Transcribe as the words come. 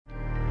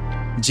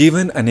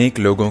जीवन अनेक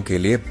लोगों के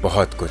लिए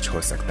बहुत कुछ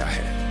हो सकता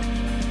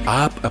है।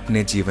 आप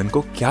अपने जीवन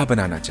को क्या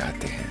बनाना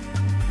चाहते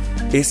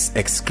हैं? इस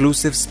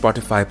एक्सक्लूसिव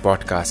स्पॉटिफाई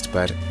पॉडकास्ट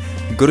पर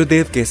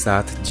गुरुदेव के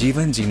साथ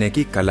जीवन जीने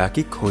की कला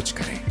की खोज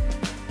करें।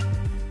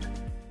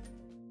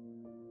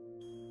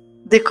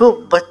 देखो,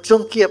 बच्चों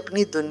की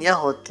अपनी दुनिया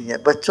होती है।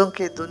 बच्चों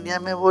की दुनिया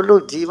में वो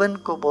लोग जीवन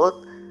को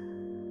बहुत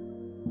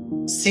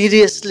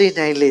सीरियसली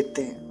नहीं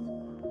लेते हैं,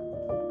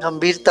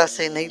 गंभीरता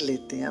से नहीं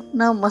लेते हैं।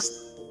 अपना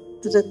मस्त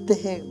रहते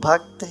हैं,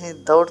 भागते हैं,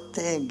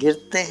 दौड़ते हैं,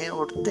 गिरते हैं,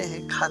 उठते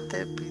हैं,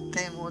 खाते पीते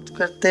हैं, मौज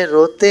करते हैं,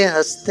 रोते हैं,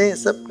 हंसते हैं,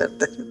 सब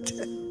करते रहते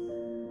हैं।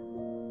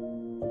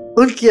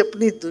 उनकी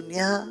अपनी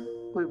दुनिया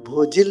कोई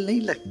बोझिल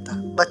नहीं लगता।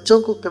 बच्चों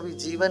को कभी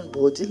जीवन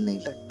बोझिल नहीं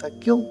लगता।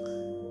 क्यों?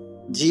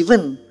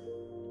 जीवन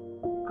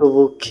को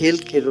वो खेल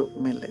के रूप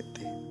में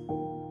लेते हैं।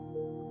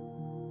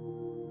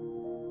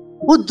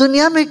 वो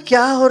दुनिया में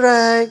क्या हो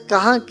रहा है,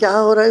 कहाँ क्या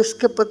हो रहा है,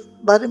 उसके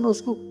बारे में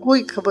उसको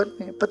कोई खबर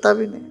नहीं, पता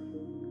भी नहीं।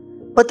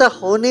 पता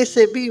होने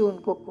से भी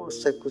उनको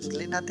उससे कुछ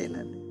लेना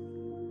देना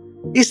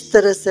नहीं। इस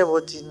तरह से वो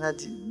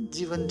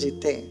जीवन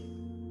जीते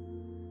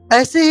हैं।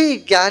 ऐसे ही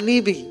ज्ञानी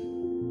भी,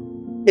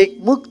 एक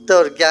मुक्त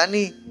और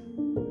ज्ञानी,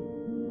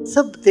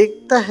 सब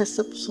देखता है,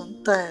 सब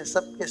सुनता है,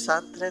 सबके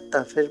साथ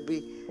रहता, फिर भी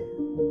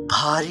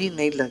भारी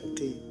नहीं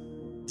लगती।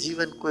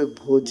 जीवन कोई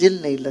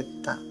बोझिल नहीं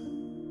लगता।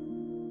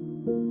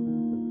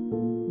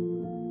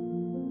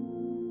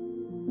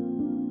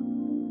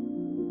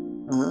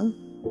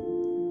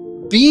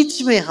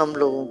 बीच में हम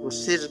लोगों को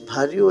सिर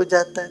भारी हो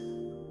जाता है।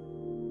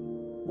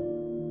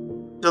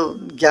 जो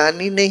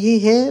ज्ञानी नहीं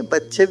है,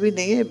 बच्चे भी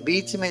नहीं है,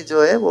 बीच में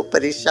जो है वो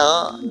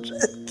परेशान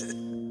रहते,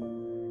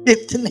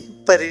 इतने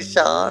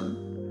परेशान।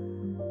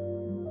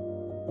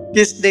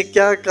 किसने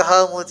क्या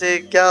कहा, मुझे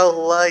क्या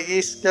हुआ, ये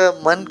इसका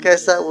मन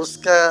कैसा,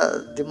 उसका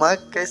दिमाग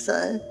कैसा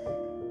है,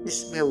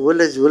 इसमें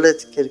उलझ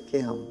उलझ करके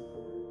हम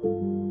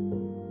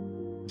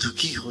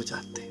दुखी हो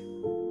जाते हैं।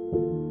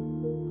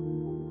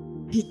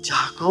 ये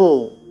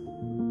जागो,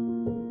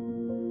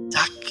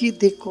 जाके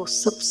देखो,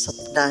 सब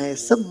सपना है,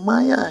 सब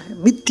माया है,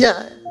 मिथ्या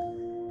है।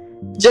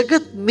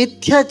 जगत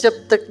मिथ्या जब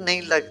तक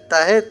नहीं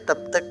लगता है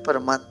तब तक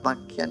परमात्मा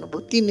की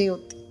अनुभूति नहीं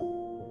होती।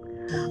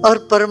 और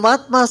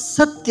परमात्मा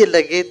सत्य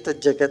लगे तो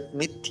जगत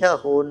मिथ्या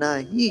होना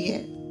ही है।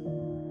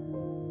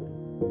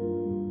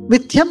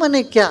 मिथ्या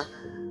माने क्या?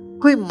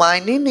 कोई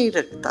मायने नहीं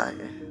रखता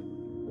है।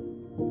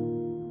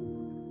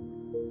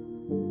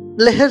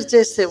 लहर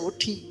जैसे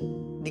उठी,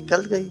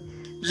 निकल गई।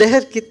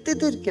 लहर कितनी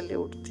देर के लिए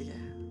उठती है?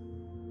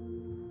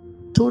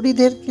 थोड़ी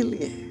देर के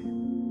लिए।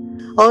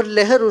 और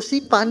लहर उसी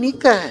पानी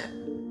का है,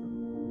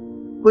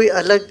 कोई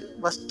अलग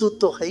वस्तु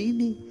तो है ही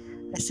नहीं।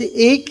 ऐसे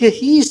एक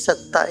ही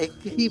सत्ता,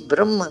 एक ही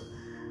ब्रह्म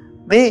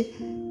में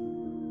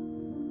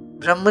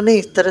ब्रह्म ने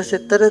इस तरह से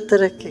तरह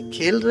तरह के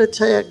खेल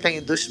रचाया,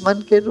 कहीं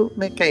दुश्मन के रूप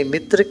में, कहीं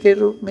मित्र के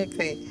रूप में,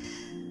 कहीं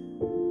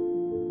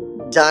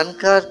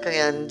जानकार, कहीं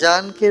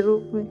अनजान के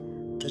रूप में।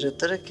 तरह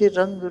तरह के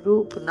रंग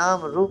रूप,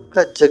 नाम रूप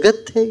का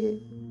जगत है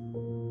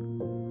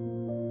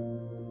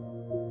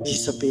ये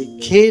सब एक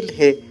खेल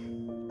है।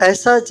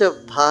 ऐसा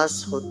जब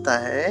भास होता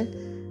है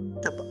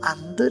तब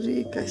अंदर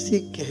एक ऐसी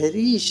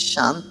गहरी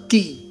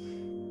शांति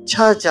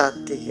छा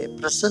जाती है,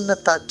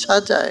 प्रसन्नता छा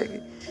जाएगी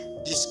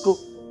जिसको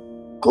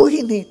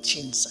कोई नहीं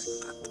छीन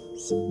सकता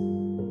तुमसे।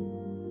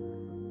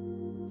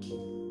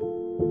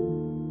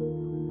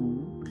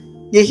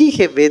 यही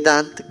है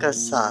वेदांत का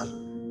सार।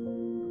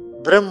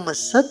 ब्रह्म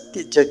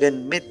सत्य जगन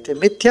मिथ्या।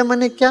 मिथ्या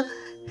माने क्या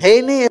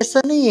है? नहीं,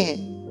 ऐसा नहीं है।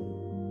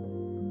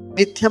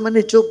 मिथ्या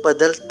माने जो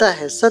बदलता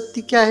है।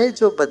 सत्य क्या है?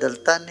 जो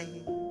बदलता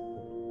नहीं,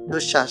 जो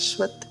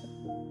शाश्वत है।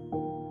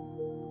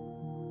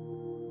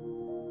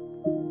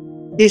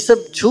 ये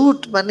सब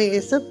झूठ माने,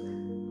 ये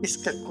सब,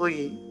 इसका कोई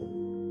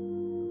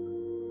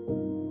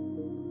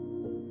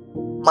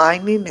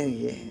मायने नहीं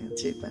है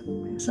जीवन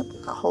में। सब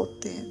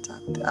होते हैं,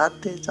 जाते,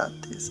 आते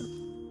जाते सब।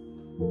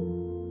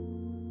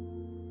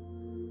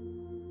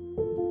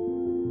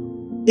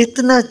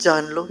 इतना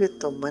जान लोगे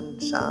तो मन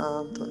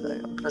शांत हो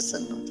जाएगा,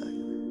 प्रसन्न हो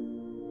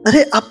जाएगा।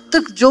 अरे अब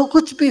तक जो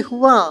कुछ भी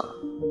हुआ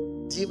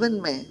जीवन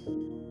में,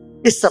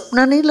 ये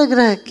सपना नहीं लग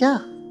रहा है क्या?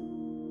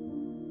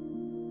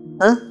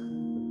 हा?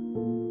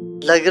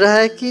 लग रहा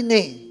है कि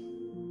नहीं?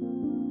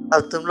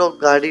 अब तुम लोग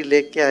गाड़ी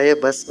लेके आए,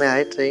 बस में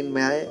आए, ट्रेन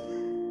में आए,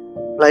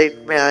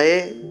 फ्लाइट में आए।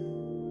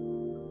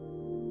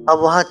 अब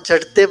वहां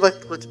चढ़ते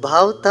वक्त कुछ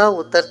भाव था,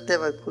 उतरते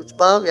वक्त कुछ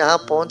भाव, यहाँ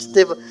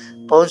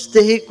पहुंचते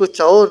ही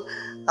कुछ और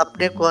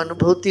अपने को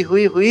अनुभूति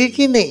हुई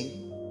कि नहीं?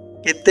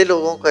 कितने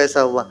लोगों को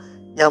ऐसा हुआ?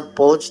 यहाँ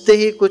पहुंचते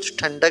ही कुछ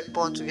ठंडक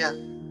पहुंच गया,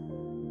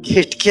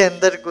 गेट के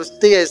अंदर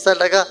घुसते ही ऐसा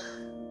लगा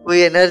कोई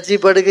एनर्जी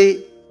बढ़ गई,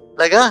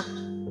 लगा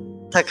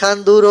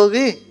थकान दूर हो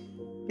गई।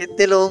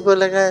 कितने लोगों को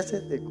लगा ऐसे?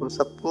 देखो,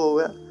 सबको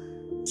होगा,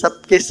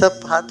 सबके सब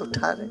हाथ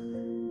उठा रहे।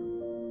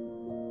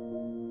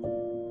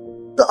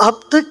 तो अब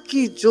तक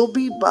की जो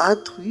भी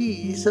बात हुई,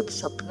 ये सब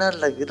सपना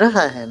लग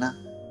रहा है ना?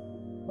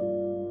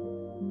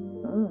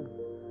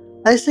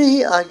 ऐसे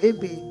ही आगे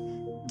भी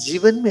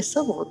जीवन में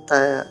सब होता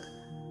है।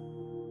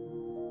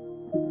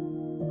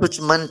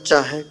 कुछ मन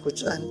चाहे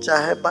कुछ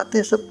अनचाहे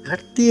बातें सब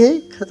घटती है,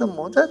 खत्म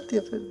हो जाती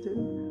है फिर।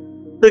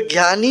 तो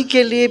ज्ञानी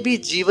के लिए भी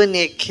जीवन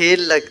एक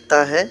खेल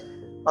लगता है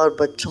और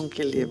बच्चों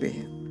के लिए भी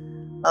है।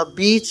 अब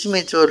बीच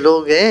में जो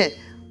लोग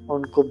हैं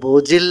उनको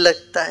बोझिल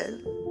लगता है,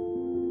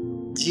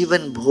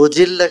 जीवन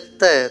बोझिल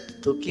लगता है तो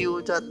दुखी हो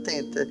जाते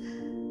हैं, तो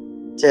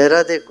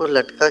चेहरा देखो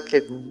लटका के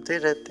घूमते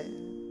रहते हैं।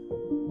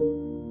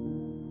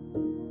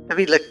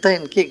 कभी लगता है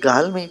इनके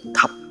गाल में एक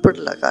थप्पड़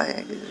लगा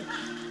है,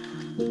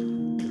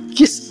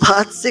 किस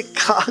बात से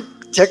खाक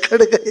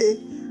जकड़ गए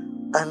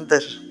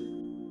अंदर।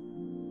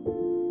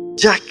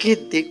 जाके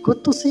देखो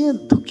तो सही,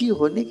 दुखी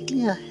होने के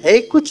लिए है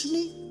कुछ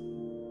नहीं,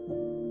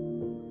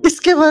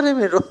 इसके बारे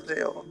में रो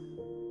रहे हो।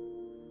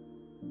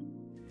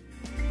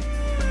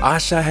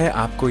 आशा है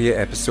आपको ये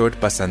एपिसोड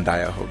पसंद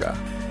आया होगा।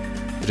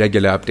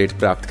 रेगुलर अपडेट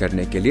प्राप्त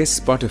करने के लिए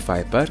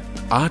स्पॉटिफाई पर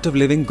आर्ट ऑफ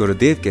लिविंग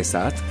गुरुदेव के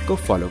साथ को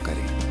फॉलो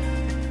करें।